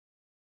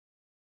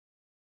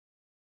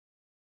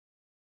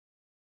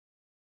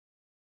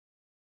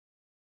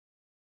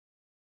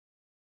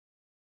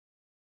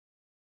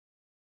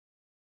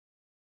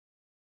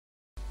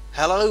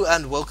Hello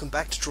and welcome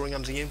back to Drawing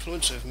Under the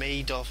Influence with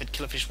me, Daffyd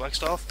Killerfish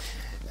Wagstaff,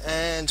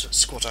 and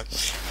Squato,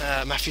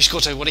 Matthew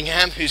Squato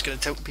Waddingham, who's going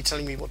to be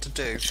telling me what to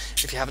do.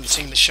 If you haven't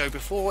seen the show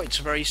before, it's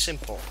very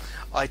simple.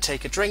 I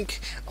take a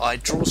drink, I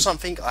draw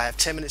something, I have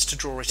 10 minutes to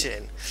draw it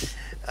in.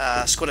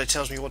 Squato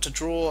tells me what to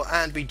draw,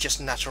 and we just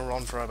natter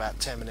on for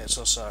about 10 minutes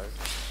or so.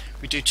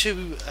 We do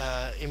 2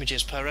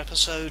 images per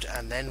episode,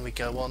 and then we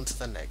go on to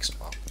the next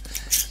one.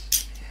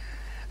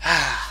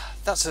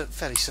 That's a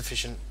fairly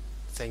sufficient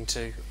thing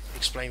to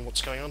explain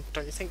what's going on,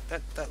 don't you think?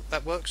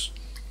 That works?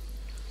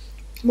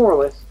 More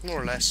or less.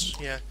 More or less,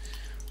 yeah.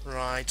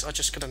 Right, I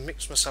just gotta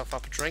mix myself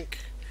up a drink.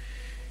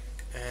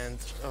 And,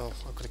 oh,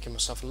 I've got to give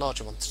myself a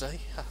larger one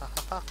today.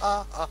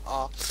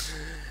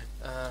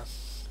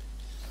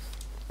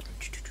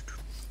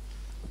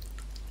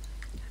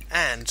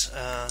 And,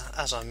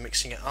 as I'm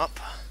mixing it up,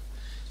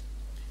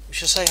 we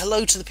should say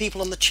hello to the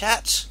people on the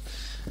chat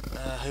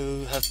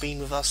who have been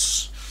with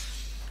us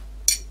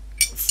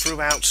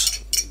throughout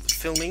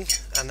filming,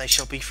 and they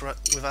shall be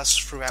with us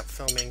throughout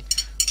filming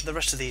the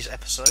rest of these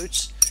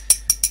episodes.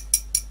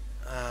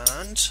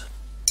 And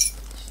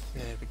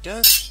there we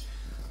go.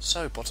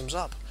 So, bottoms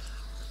up.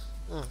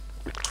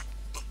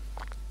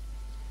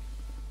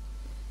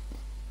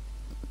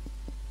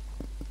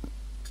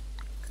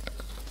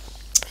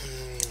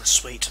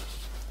 Sweet.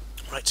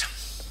 Right.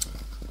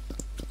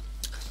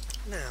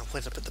 Now,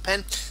 where did I put the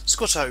pen?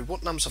 Squato,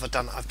 what numbers have I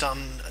done? I've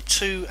done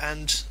 2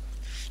 and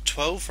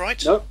 12,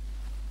 right? Nope.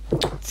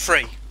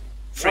 3.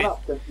 3. One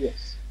up, then,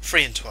 yes.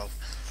 3 and 12.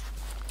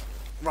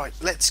 Right,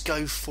 let's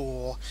go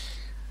for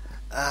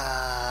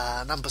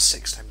number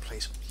 6 then,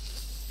 please.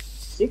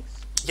 6?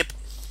 Yep.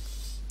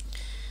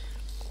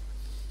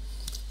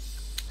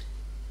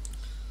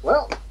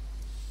 Well,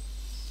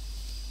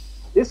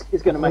 this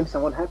is going to make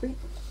someone happy.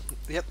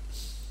 Yep.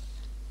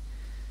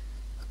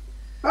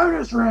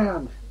 Bonus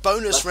round!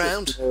 Bonus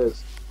round.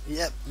 MERS.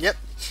 Yep.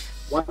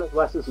 One of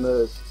Lass's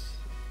MERS.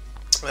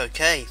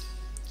 Okay.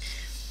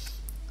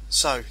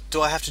 So,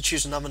 do I have to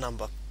choose another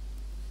number?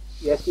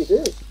 Yes, you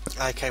do.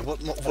 Okay,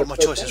 what are my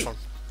choices from?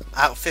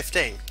 Out of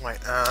 15? Right,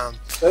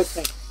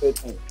 13.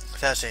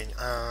 13.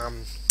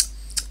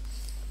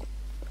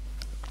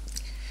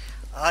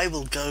 I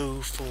will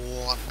go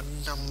for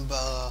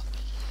number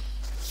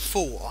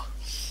 4.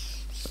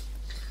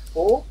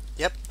 4?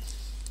 Yep.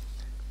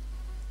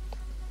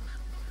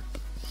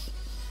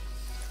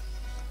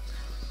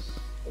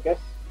 Okay.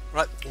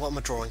 Right, what am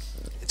I drawing?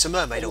 It's a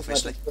mermaid,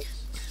 obviously.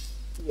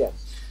 Yes.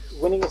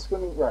 Winning a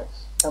swimming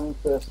race. Coming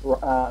first.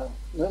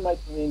 Mermaid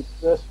in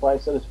first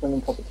place at a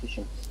swimming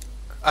competition.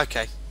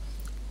 Okay.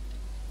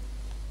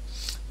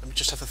 Let me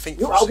just have a think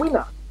You for are a a second.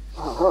 winner!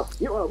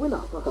 You are a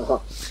winner!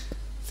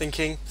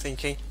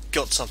 Thinking.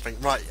 Got something.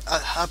 Right,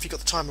 have you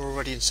got the timer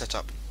already and set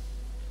up?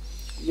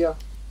 Yeah.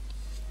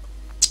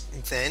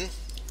 Then,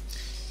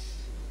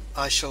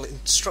 I shall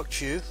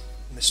instruct you,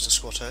 Mr.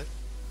 Squato,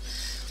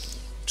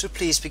 to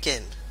please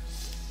begin.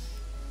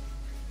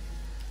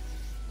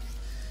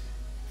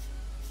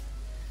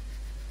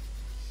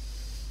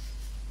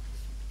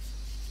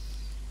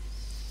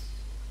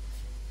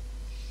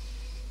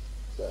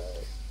 So,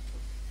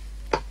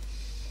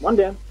 one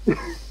down.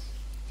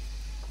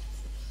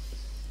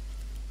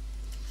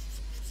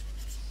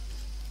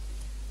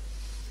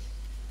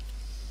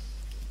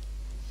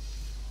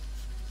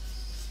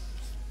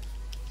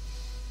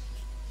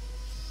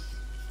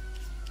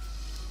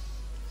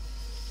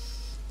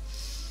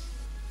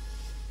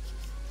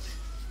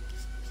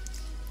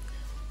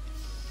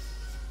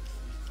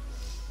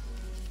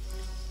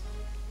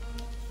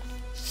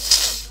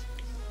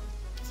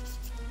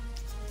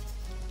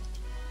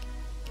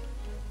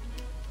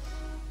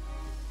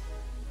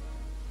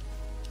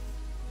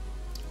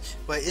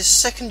 Wait, is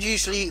second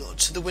usually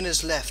to the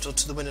winner's left or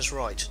to the winner's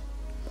right?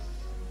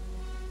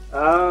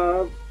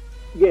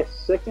 Yes,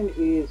 second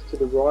is to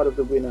the right of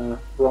the winner,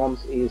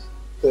 bronze is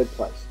third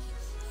place,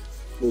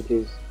 which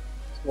is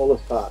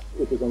smallest part,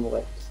 which is on the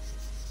left.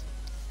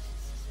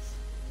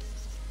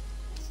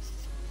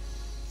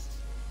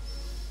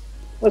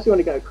 Unless you want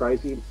to go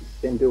crazy,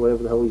 then do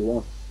whatever the hell you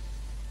want.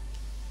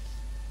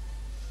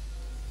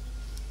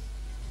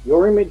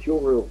 Your image,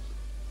 your rules.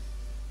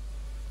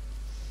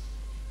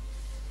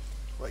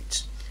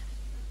 Wait.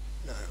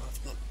 No,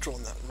 I've not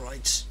drawn that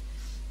right.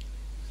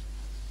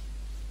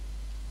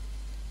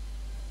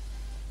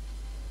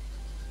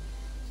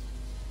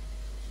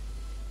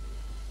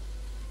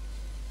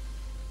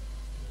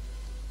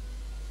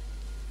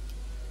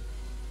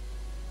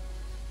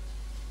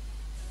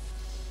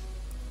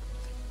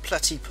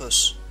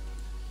 Platypus.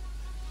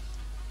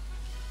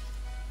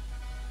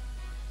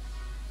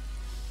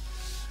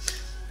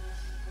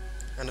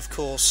 And of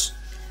course,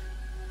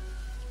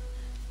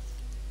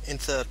 in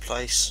third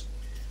place,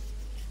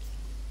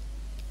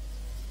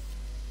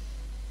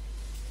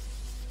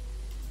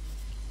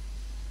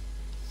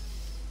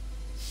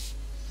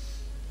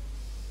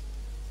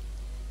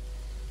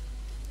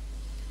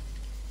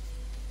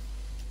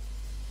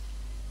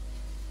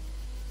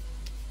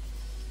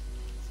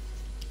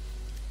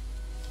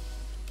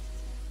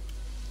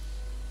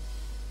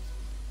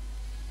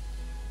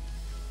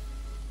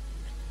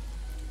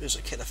 There's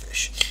a killer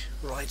fish.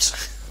 Right.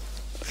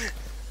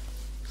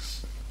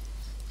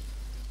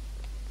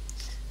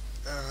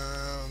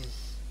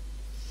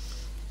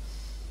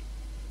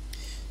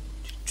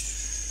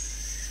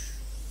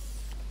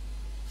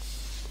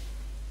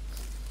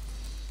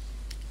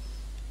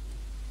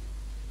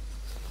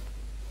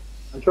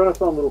 I'm trying to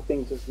find little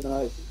things of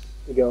note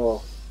to go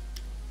off.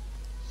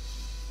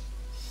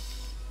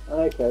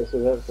 Okay, so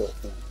that's that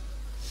thing.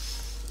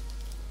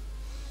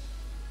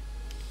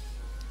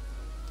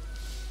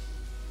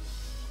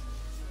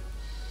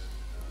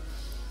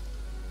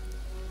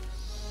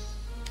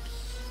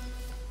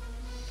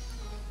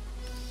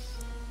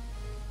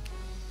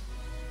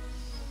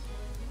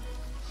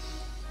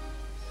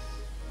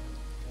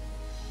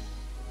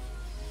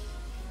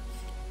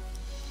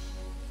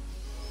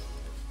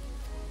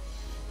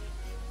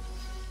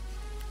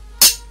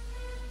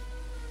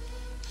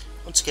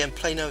 Once again,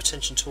 pay no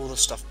attention to all the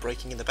stuff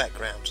breaking in the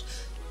background.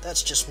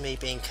 That's just me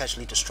being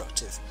casually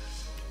destructive.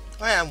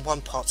 I am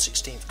 1 part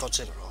 16th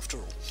Godzilla after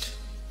all.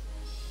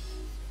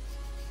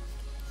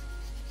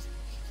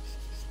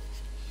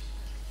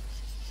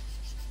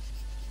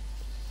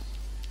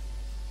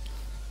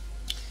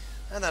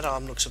 And that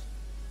arm looks a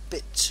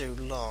bit too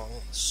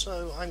long,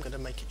 so I'm going to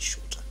make it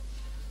shorter.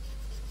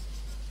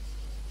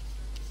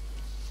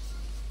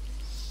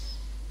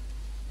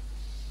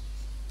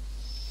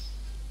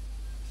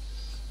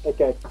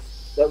 Okay,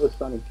 that was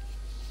funny.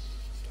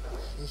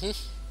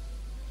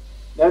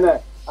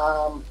 No.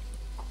 I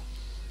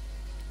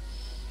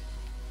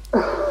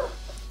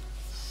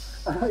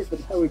don't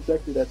even know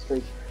exactly that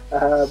street.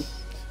 There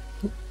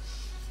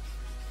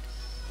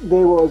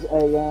was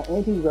a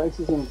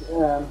anti-racism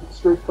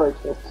street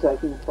protest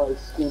taking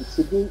place in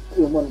Sydney,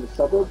 in one of the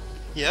suburbs.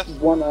 Yep.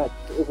 One of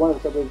the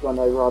suburbs I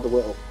know rather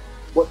well.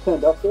 What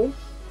turned up there?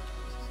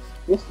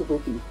 Mr.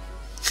 Ricky.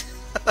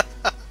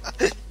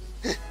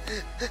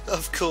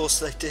 Of course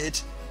they did.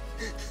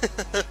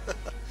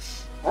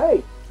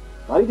 Hey,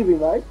 money to be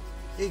made.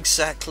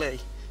 Exactly.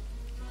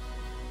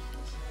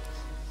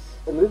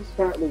 And this is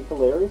apparently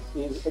hilarious.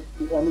 Is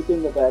the only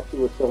thing that they actually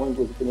were selling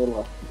was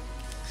vanilla.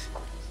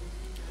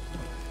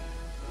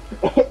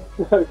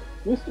 So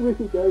Mr.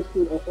 Ricky goes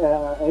to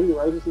an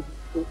anti-racist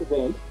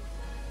event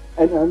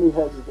and only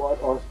has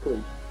white ice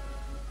cream.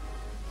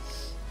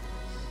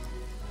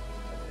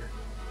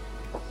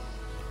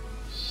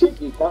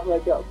 Shit, you can't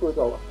make up for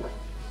 $1.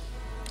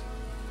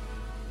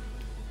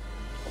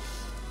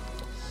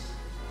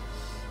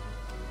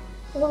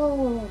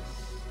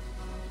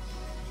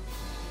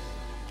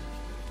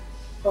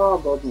 Oh,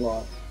 modern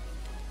life.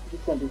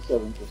 It can be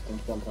so interesting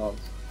sometimes.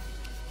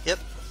 Yep.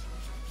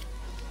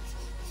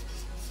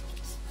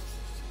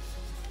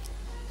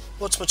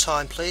 What's my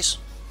time, please?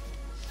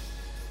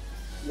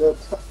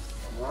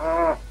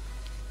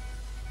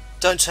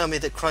 Don't tell me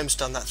that Chrome's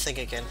done that thing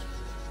again.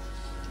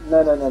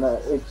 No.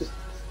 It just...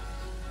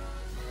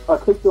 I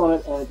clicked on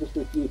it and it just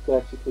refused to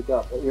actually click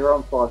up. You're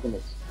on 5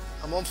 minutes.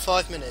 I'm on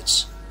 5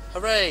 minutes.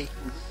 Hooray!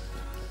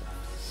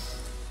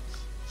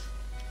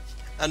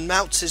 And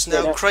Mounts is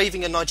now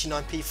craving a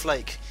 99p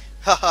flake.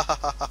 Ha ha ha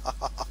ha ha ha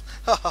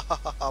ha ha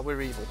ha ha,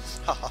 we're evil.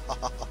 Ha ha ha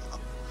ha ha.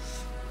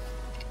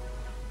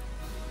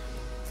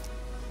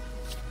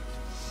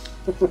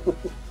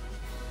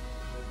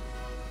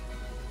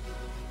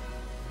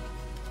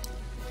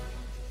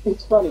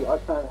 It's funny, I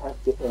can't have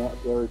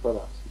dairy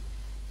products.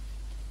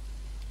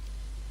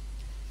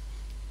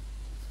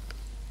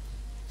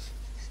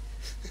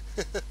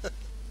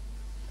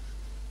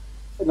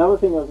 Another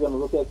thing I was going to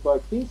look at,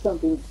 folks, here's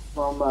something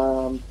from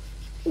a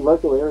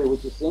local area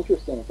which is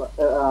interesting, but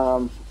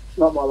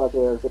not my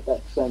local area, but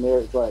that same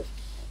area. It's like,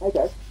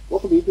 okay,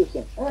 what could be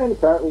interesting? And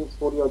apparently it's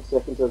 40 odd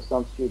seconds of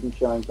some student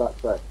showing butt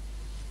crack.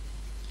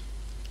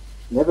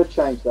 Never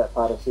change that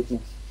part of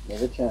Sydney.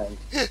 Never change.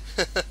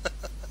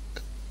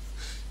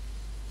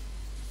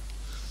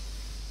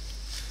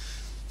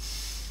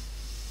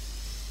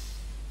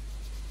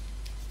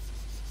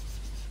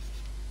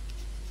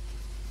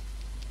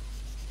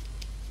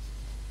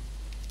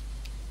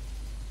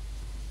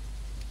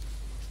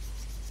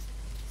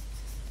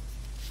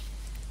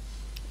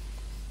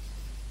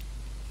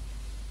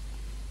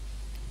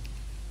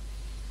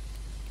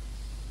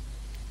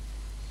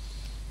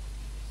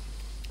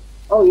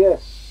 Oh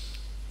yes,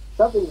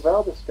 something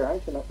rather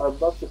strange, and I'd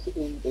love to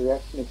see the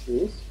reaction if there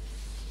is.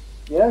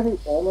 You know who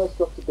almost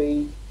got to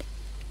be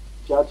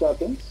Jar-Jar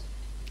Binks?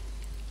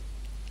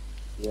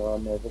 You're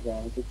never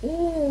going to guess.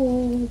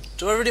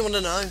 Do I really want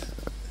to know?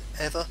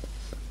 Ever?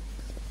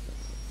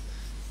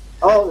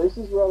 Oh, this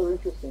is rather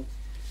interesting.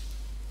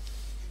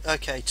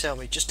 Okay, tell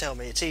me. Just tell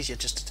me. It's easier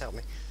just to tell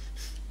me.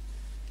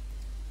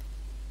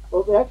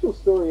 Well, the actual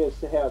story as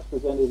to how it's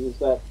presented is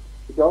that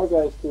the guy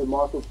goes to a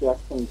Michael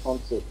Jackson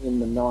concert in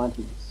the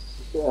 90s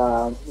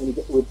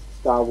with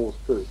Star Wars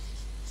crew.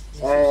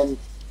 And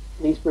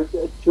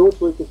George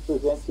Lucas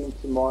presents him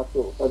to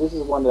Michael. So this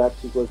is one that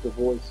actually was the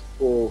voice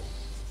for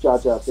Jar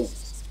Jar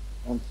Binks.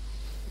 And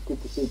good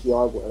to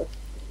CGI work.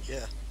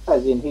 Yeah.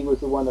 As in, he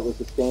was the one that was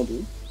the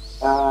stand-in.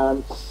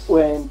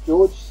 When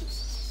George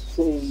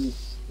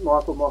sees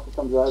Michael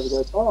comes over and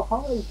goes, "Oh,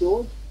 hi,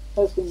 George.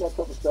 How's things, that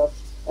type of stuff?"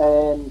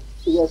 And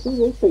he goes, "Who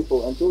are these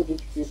people?" And George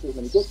introduces them,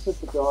 and he gets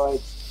with the guy,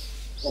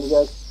 and he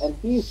goes, "And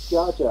here's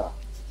Jar Jar."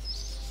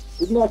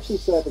 Didn't actually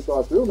say the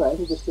guy's real name,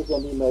 he just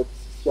presented him as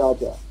Jar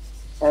Jar.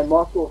 And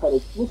Michael had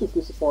a look of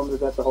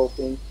disappointment about the whole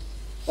thing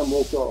and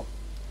walked off.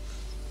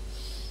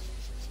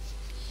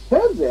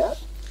 Turns out,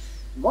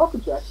 Michael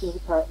Jackson is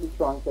apparently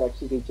trying to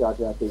actually be Jar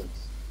Jar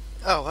Binks.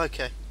 Oh,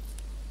 okay.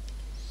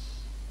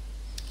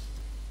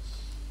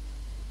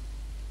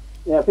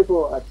 Now,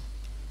 people are like,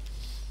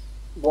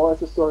 why is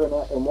the story on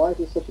that, and why is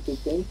this such a big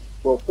thing?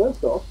 Well,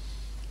 first off,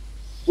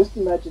 just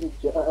imagine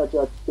Jar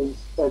Jar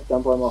Binks as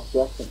done by Michael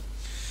Jackson.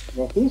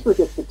 Now, here's where it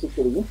gets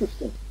particularly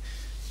interesting.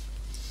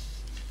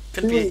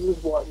 Couldn't Two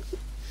reasons why you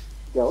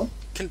go on.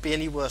 Couldn't be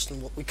any worse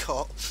than what we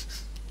got.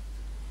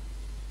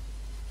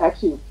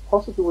 Actually,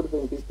 possibly would have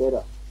been a bit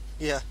better.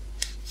 Yeah.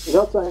 I'm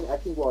not saying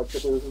acting wise,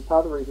 but there was a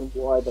part of the reasons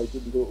why they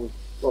didn't do it was,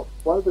 well,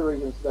 one of the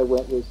reasons they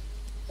went was,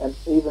 and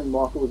even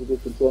Michael was a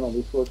bit concerned on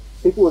this, was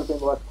people would have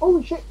been like,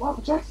 "Holy shit,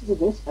 Michael Jackson's in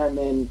this," and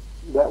then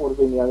that would have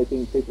been the only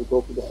thing people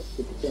talked about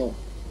with the film.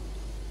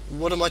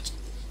 What am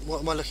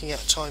I looking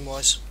at time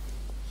wise?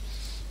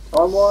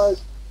 Time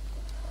wise,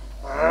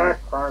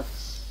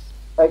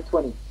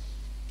 8:20.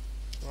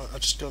 Right, I'll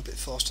just go a bit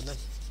faster then.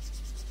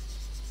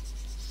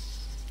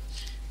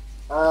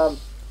 But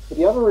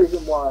the other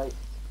reason why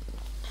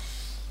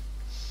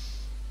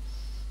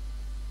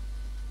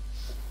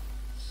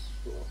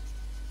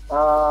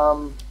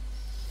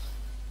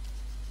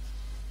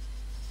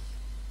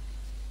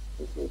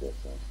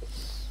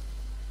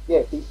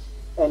yeah,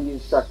 and you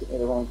instructed me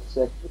the wrong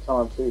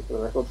time too for the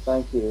record,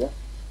 thank you.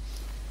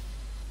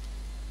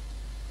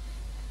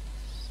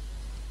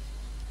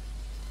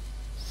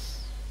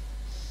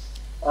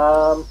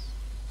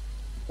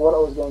 What I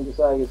was going to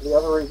say is the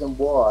other reason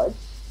why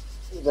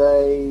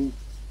they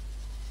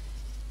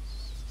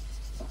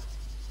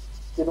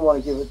didn't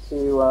want to give it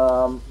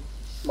to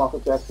Michael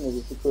Jackson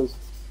is because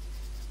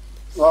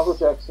Michael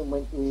Jackson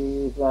went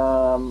with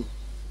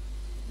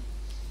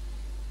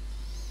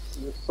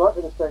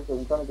slightly distracted.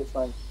 I'm trying to get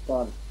something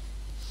done.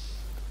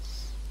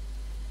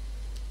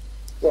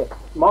 Yeah,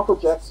 Michael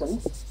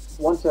Jackson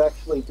wanted to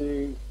actually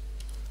do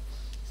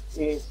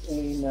it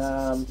in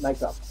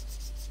makeup.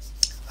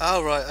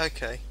 Oh, right,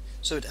 okay.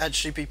 So it'd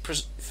actually be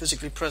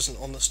physically present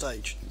on the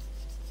stage?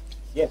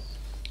 Yes.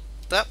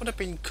 That would have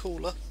been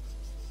cooler.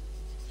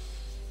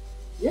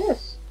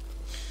 Yes.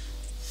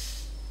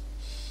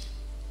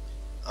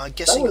 I'm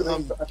guessing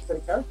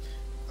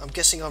I'm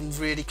guessing I'm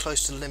really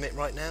close to the limit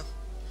right now.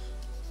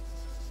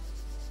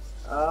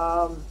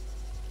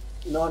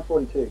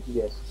 9:42.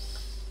 Yes.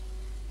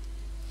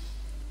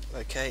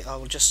 Okay, I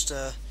will just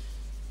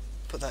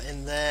put that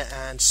in there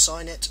and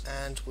sign it,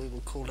 and we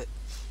will call it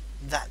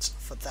that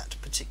for that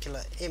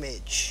particular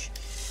image.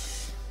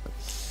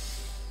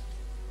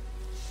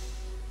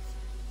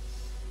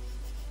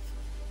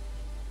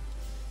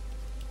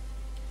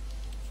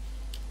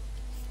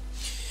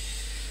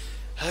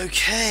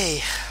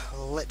 Okay,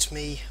 let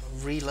me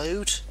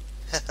reload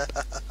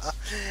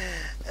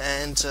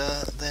and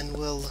then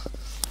we'll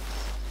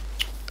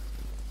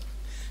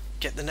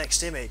get the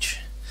next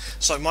image.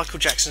 So Michael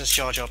Jackson as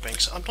Jar Jar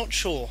Binks. I'm not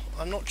sure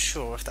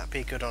if that'd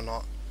be good or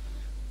not.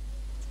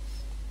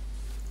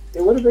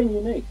 It would have been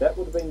unique. That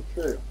would have been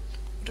true.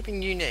 Would have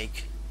been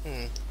unique.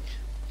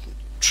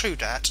 True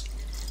that.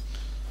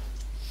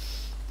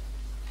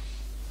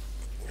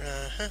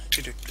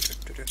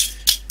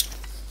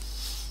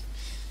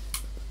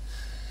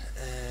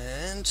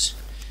 And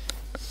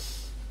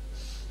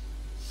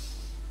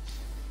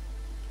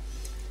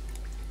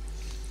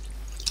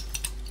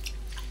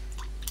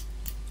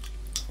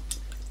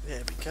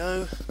there we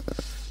go.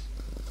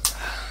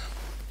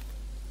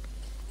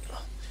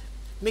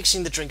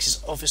 Mixing the drinks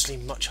is obviously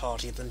much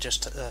harder than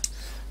just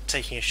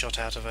taking a shot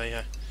out of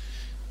a...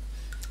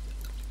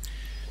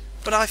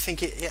 but I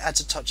think it adds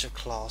a touch of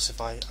class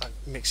if I'm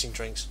mixing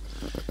drinks.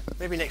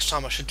 Maybe next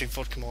time I should do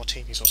vodka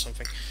martinis or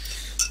something.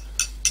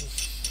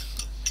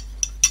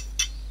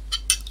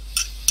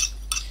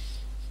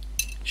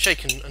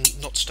 Shaken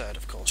and not stirred,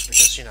 of course,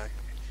 because, you know,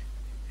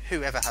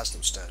 whoever has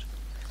them stirred?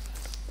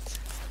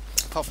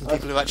 Apart from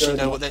people who actually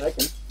know what they're...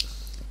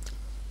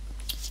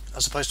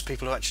 As opposed to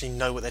people who actually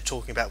know what they're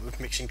talking about with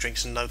mixing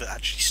drinks and know that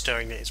actually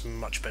stirring it is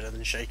much better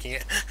than shaking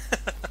it.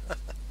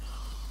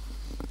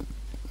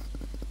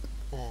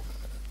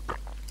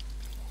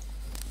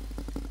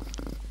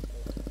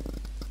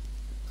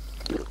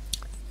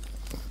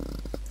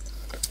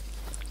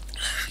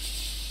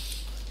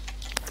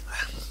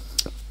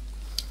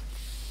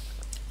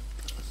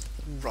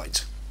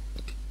 Right.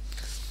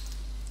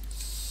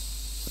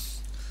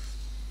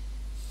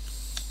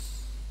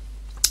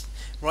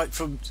 Right,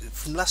 from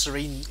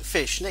Lacerine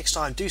fish. Next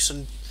time I do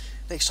some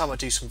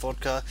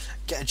vodka,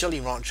 get a Jolly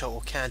Rancher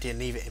or candy and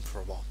leave it in for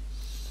a while.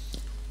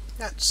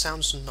 That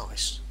sounds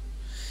nice.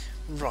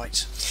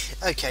 Right.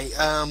 Okay.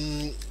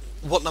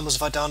 What numbers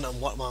have I done and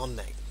what am I on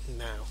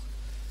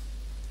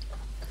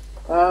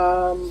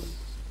now?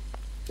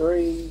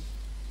 3,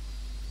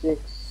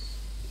 6,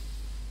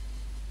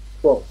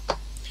 12.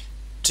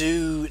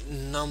 Do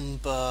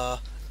number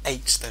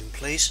 8 then,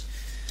 please.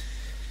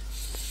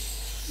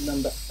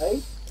 Number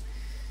 8.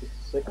 Just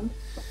a second.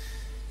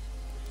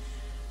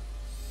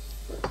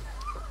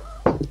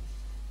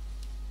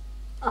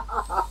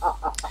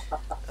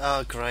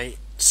 Oh, great.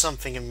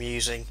 Something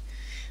amusing.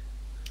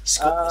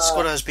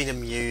 Squato has been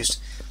amused.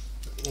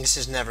 This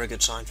is never a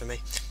good sign for me.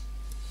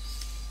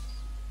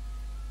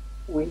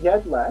 We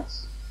had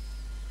Lass,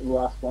 the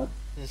last one.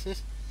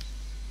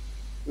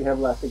 We have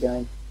Lass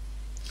again.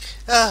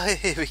 Oh,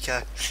 here we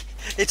go.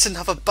 It's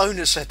another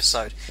bonus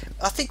episode.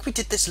 I think we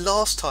did this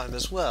last time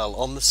as well,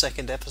 on the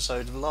second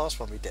episode of the last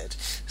one we did.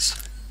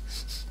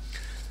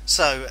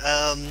 So,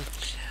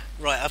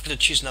 right, I've got to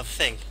choose another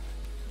thing.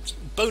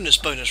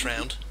 Bonus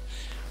round.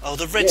 Oh,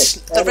 the red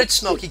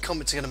snarky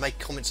comments are going to make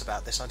comments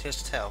about this, I can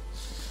just tell.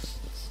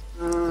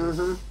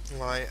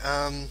 Right,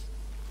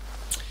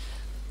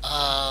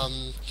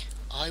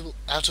 I will,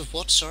 out of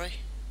what, sorry?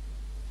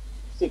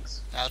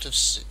 6. Out of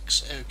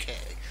 6,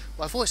 okay.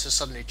 My voice has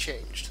suddenly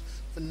changed,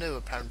 for no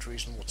apparent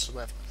reason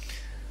whatsoever.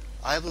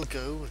 I will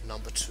go with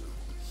number 2.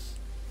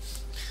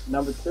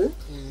 Number 2?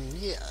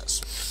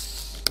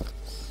 Yes.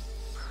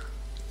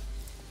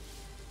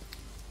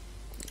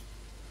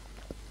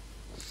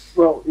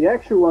 Well, the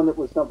actual one that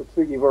was number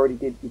 2, you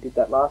did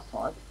that last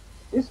time.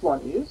 This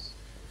one is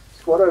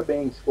Squato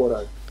being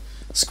Squato.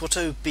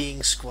 Squato being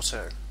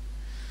Squato.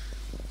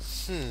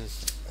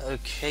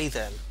 Okay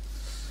then.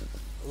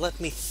 Let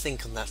me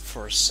think on that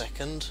for a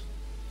second.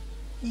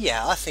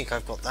 Yeah, I think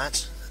I've got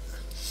that.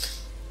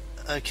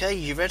 Okay,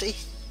 you ready?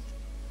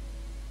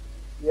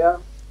 Yeah.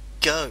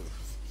 Go.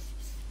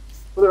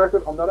 For the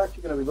record, I'm not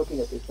actually going to be looking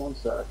at this one,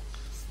 so...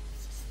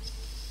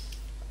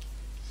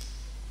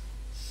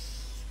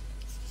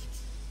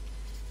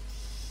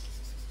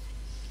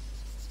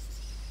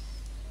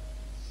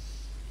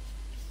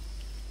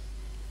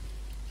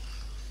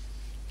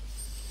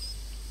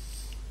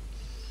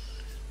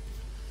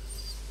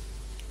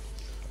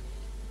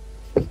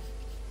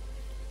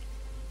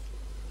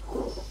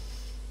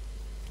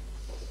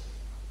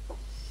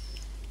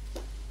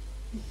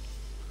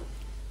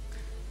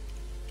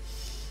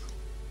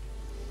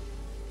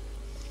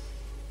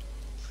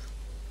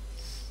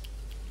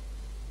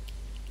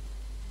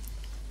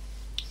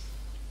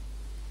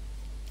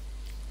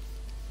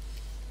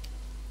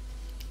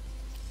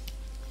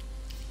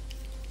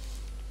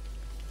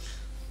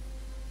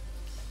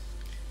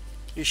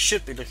 You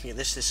should be looking at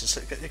this. This is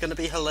going to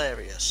be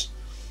hilarious.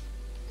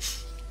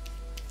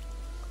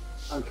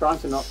 I'm trying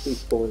to not see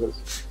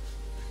spoilers.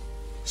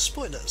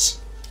 Spoilers.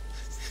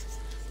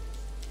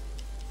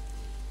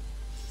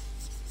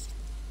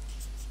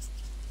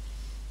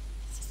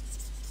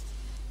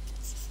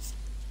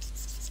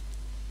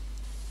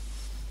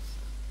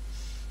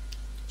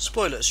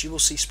 Spoilers. You will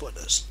see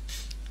spoilers.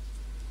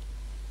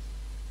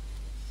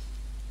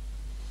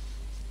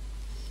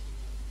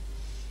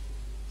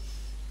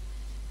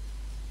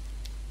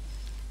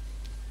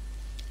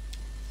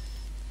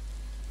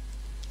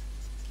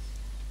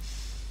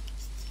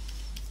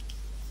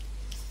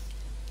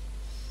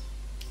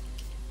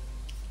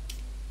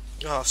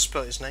 Oh, I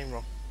spelled his name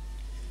wrong.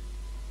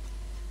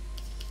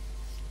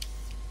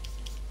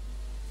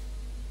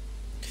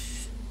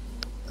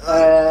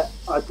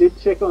 I did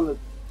check on the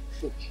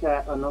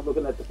chat. I'm not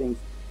looking at the thing.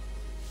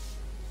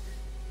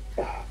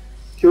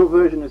 Pure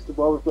version is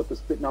why we've got the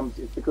split numbers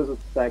is because of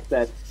the fact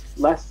that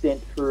Lass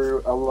sent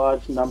through a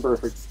large number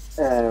of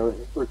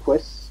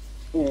requests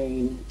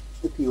in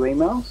a few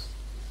emails.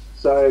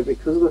 So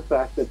because of the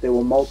fact that there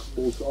were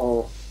multiples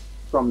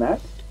from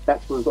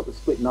that's where we've got the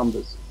split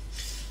numbers.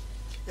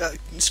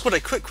 Squad,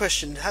 a quick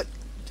question.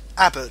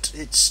 Abbott,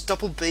 it's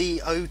double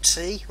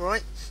B-O-T,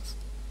 right?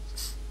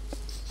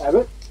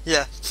 Abbott?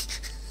 Yeah.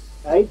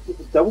 A,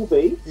 double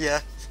B. Yeah.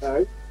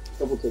 O,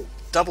 double T.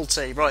 Double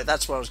T, right,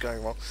 that's where I was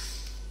going wrong.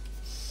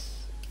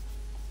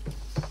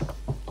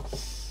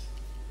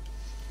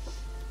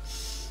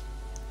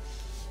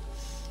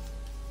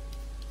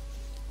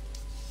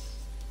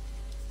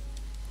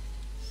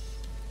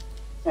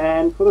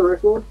 And for the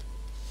record,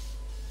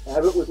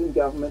 Abbott was in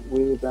government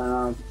with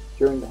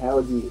during the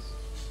Howard years.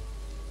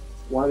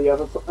 One of the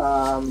other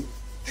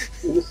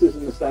ministers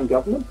in the same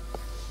government,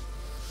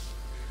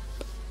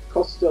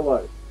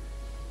 Costello.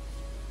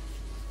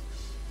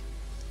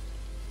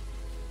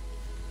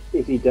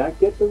 If you don't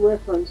get the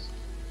reference,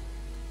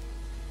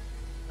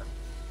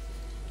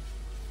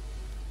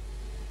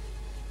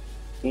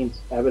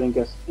 hence Abbott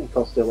and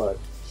Costello.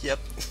 Yep.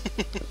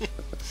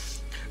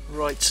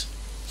 Right.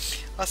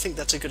 I think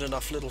that's a good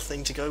enough little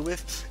thing to go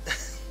with.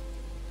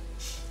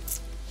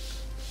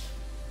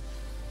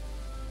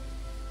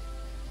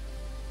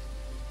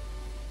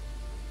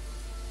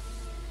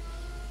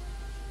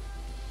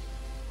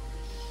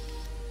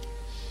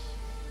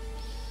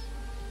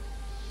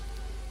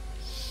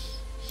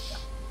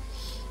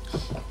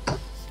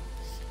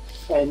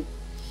 And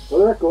for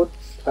the record,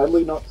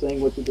 totally not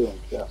seeing what you're doing.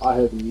 So I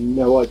have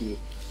no idea.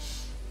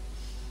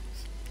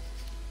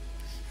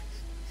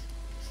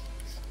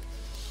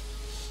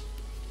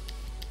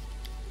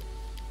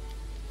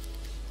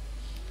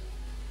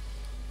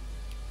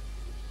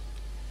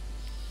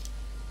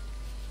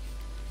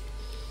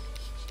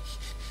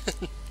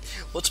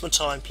 What's my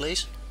time,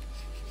 please?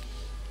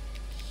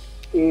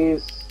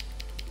 Is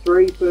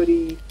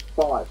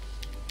 3:35.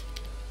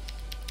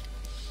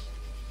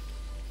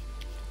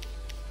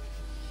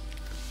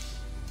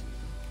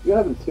 You're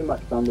having too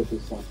much fun with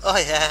this one.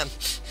 I am.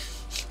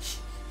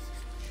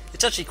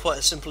 It's actually quite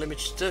a simple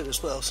image to do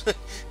as well.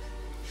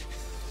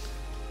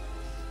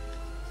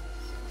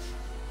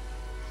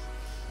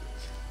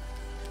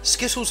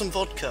 Skittles and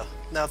vodka.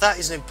 Now that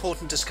is an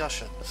important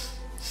discussion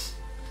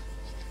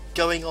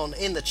going on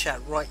in the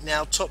chat right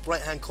now, top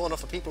right hand corner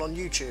for people on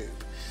YouTube.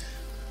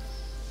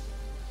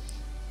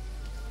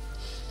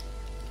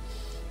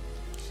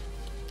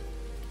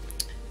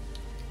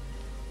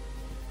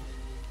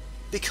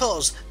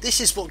 Because this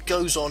is what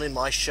goes on in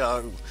my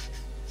show.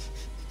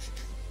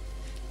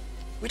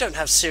 We don't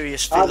have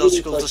serious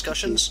philosophical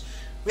discussions.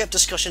 We have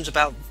discussions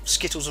about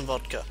Skittles and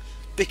vodka.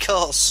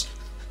 Because...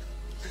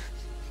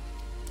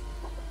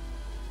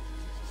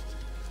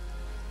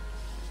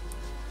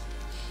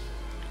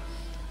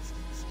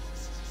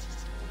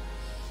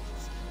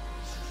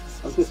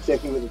 I'm just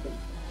checking with the thing.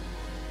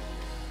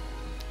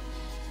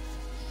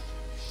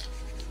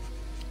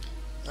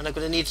 And I'm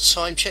going to need a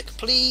time check,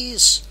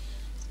 please.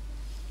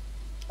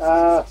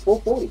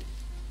 4:40.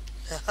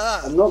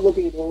 Haha. I'm not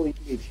looking at all the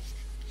image.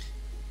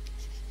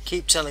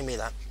 Keep telling me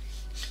that.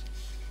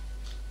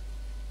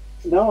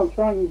 No, I'm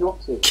trying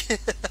not to.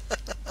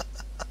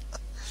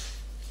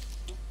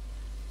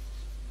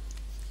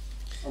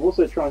 I'm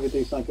also trying to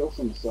do something else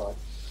on the side.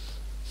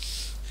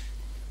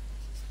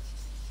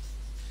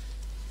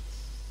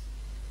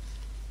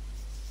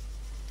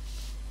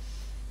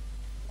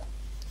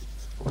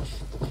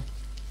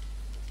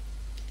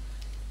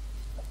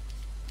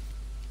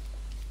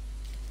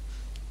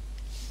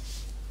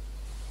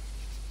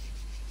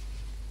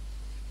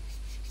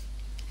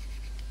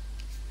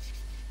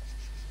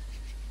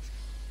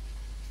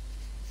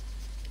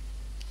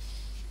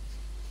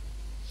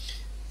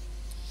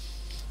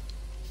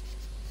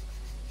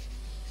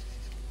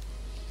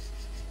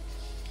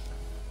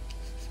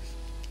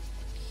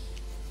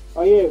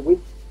 Oh yeah,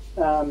 with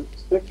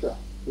Spectra,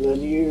 the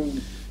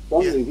new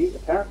Bond movie,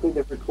 apparently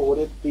they've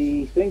recorded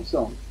the theme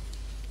song.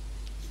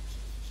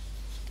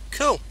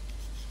 Cool.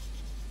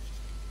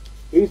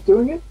 Who's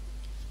doing it?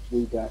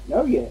 We don't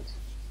know yet.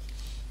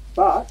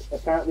 But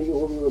apparently it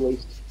will be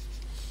released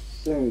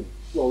soon.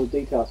 Well, the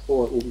details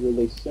for it will be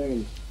released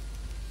soon.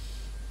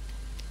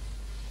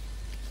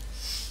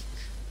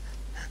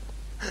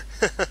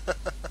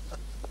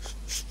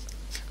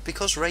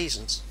 Because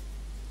raisins.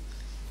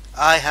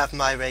 I have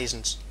my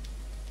raisins.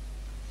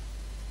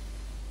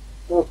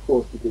 Well, of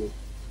course you do.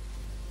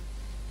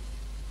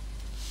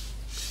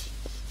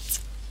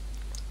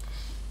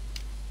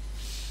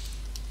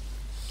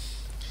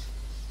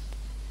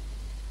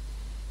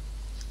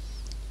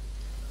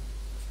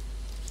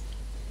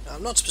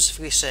 I'm not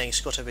specifically saying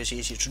Squato is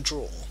easier to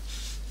draw.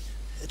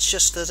 It's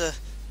just that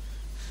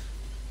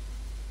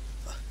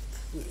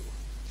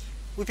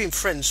we've been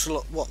friends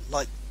for what,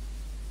 like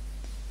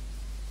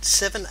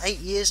 7, 8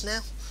 years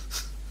now?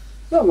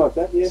 Something like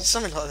that, yeah.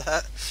 Something like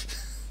that.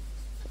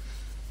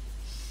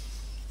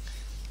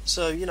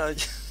 So, you know...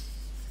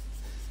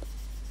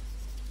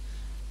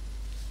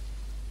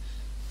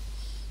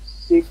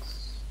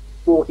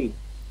 6:40.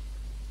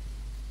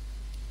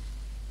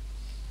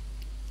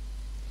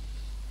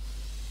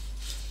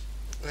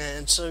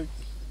 And so,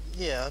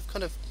 yeah, I've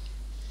kind of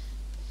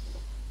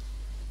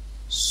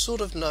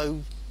sort of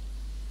know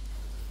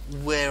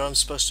where I'm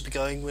supposed to be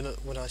going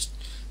when I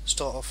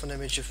start off an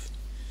image of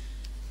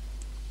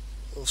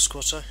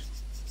Squato.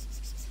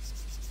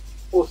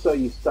 Also,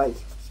 you state.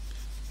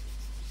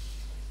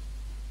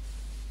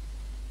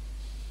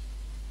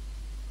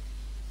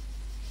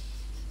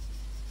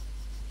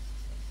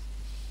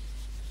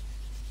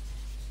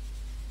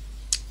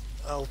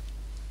 Oh,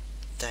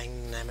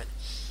 dang it!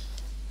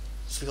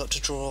 Forgot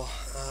to draw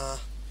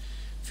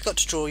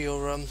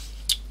your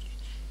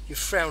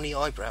frowny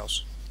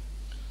eyebrows.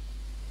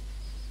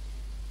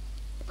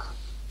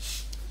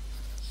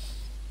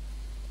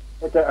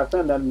 Okay, I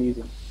found that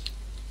amusing.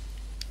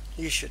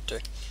 You should do.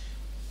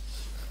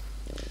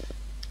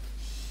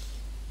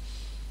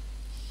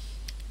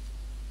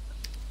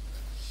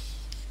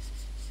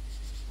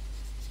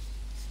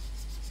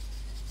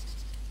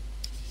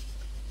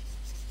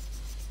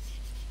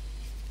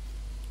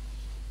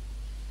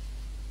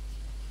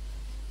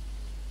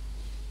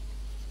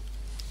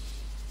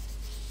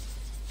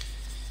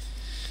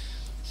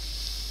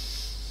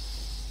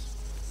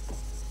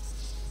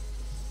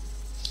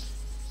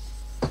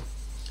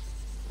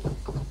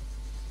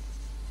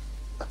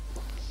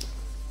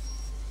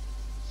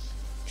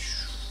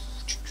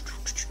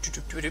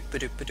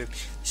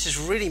 This is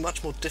really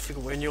much more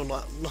difficult when you're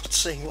not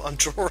seeing what I'm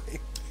drawing.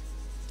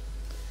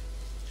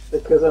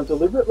 Because I'm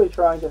deliberately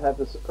trying to have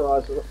the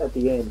surprise at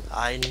the end.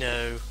 I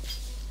know.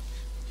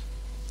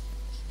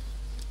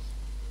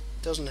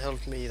 Doesn't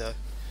help me though.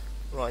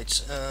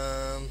 Right,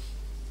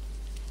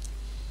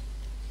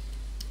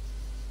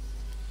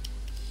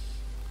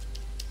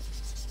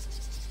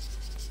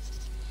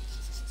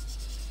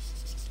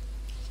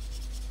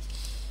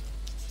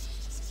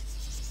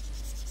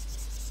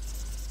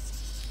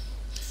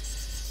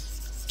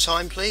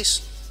 time,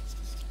 please.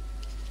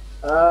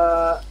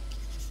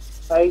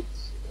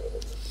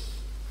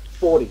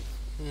 8:40.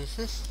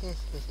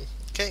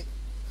 Okay.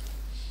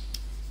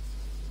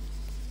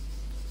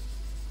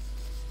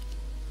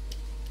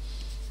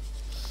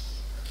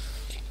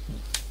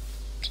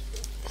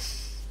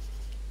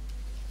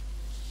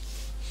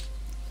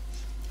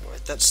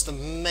 Right, that's the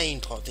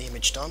main part of the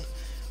image done.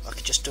 I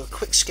could just do a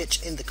quick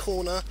sketch in the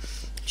corner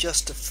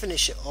just to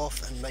finish it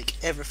off and make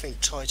everything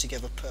tie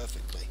together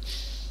perfectly.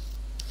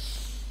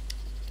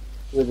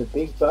 With a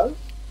big bow?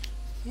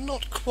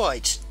 Not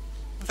quite.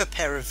 With a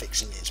pair of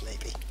fixing ears,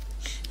 maybe.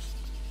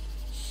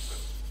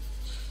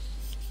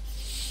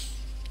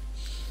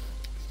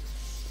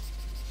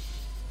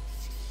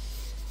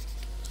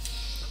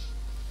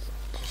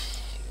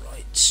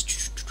 Right.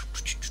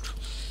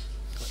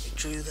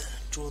 Let me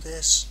draw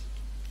this.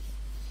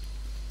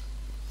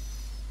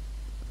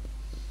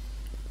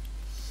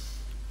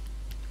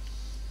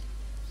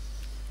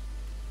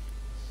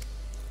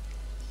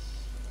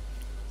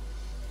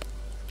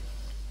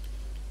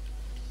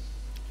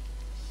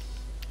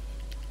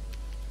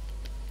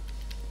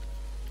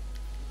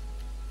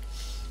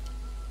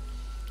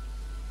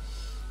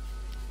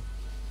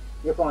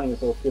 You're finding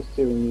this off just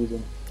too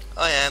amusing.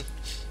 I am.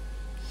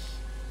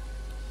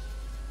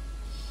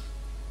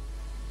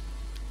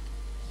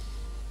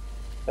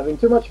 Having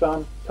too much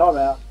fun. Time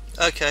out.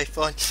 Okay,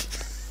 fine.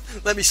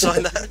 Let me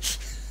sign that.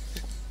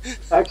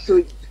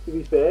 Actually, to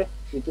be fair,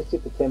 you just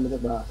hit the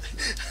 10-minute mark.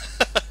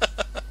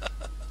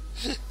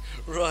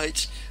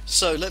 Right,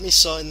 so let me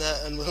sign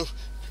that and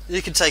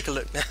you can take a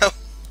look now.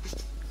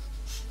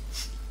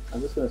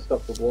 I'm just going to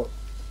stop the watch.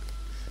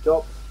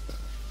 Stop.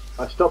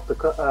 I stopped the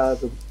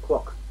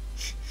clock.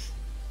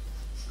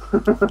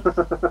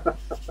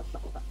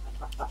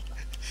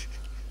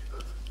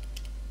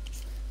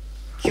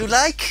 You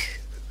like?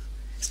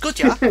 It's good,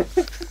 yeah?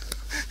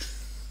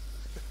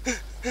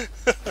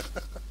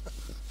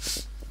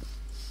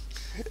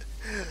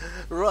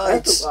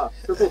 Right.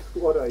 Triple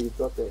Squato you've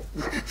got there.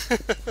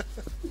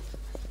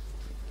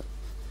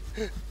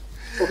 Well,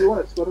 if you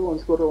want it, Squato on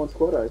Squato on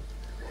Squato.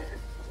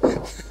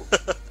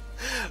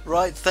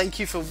 Right, thank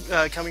you for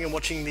coming and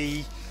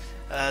watching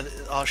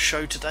our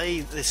show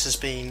today. This has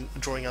been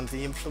Drawing Under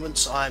the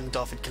Influence. I'm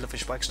Daffyd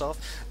Killerfish Wagstaff.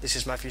 This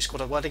is Matthew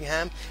Squato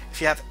Weddingham. If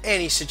you have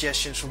any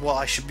suggestions for what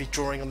I should be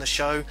drawing on the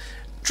show,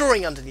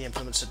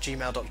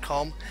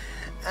 drawingundertheinfluence@gmail.com,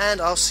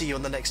 and I'll see you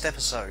on the next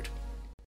episode.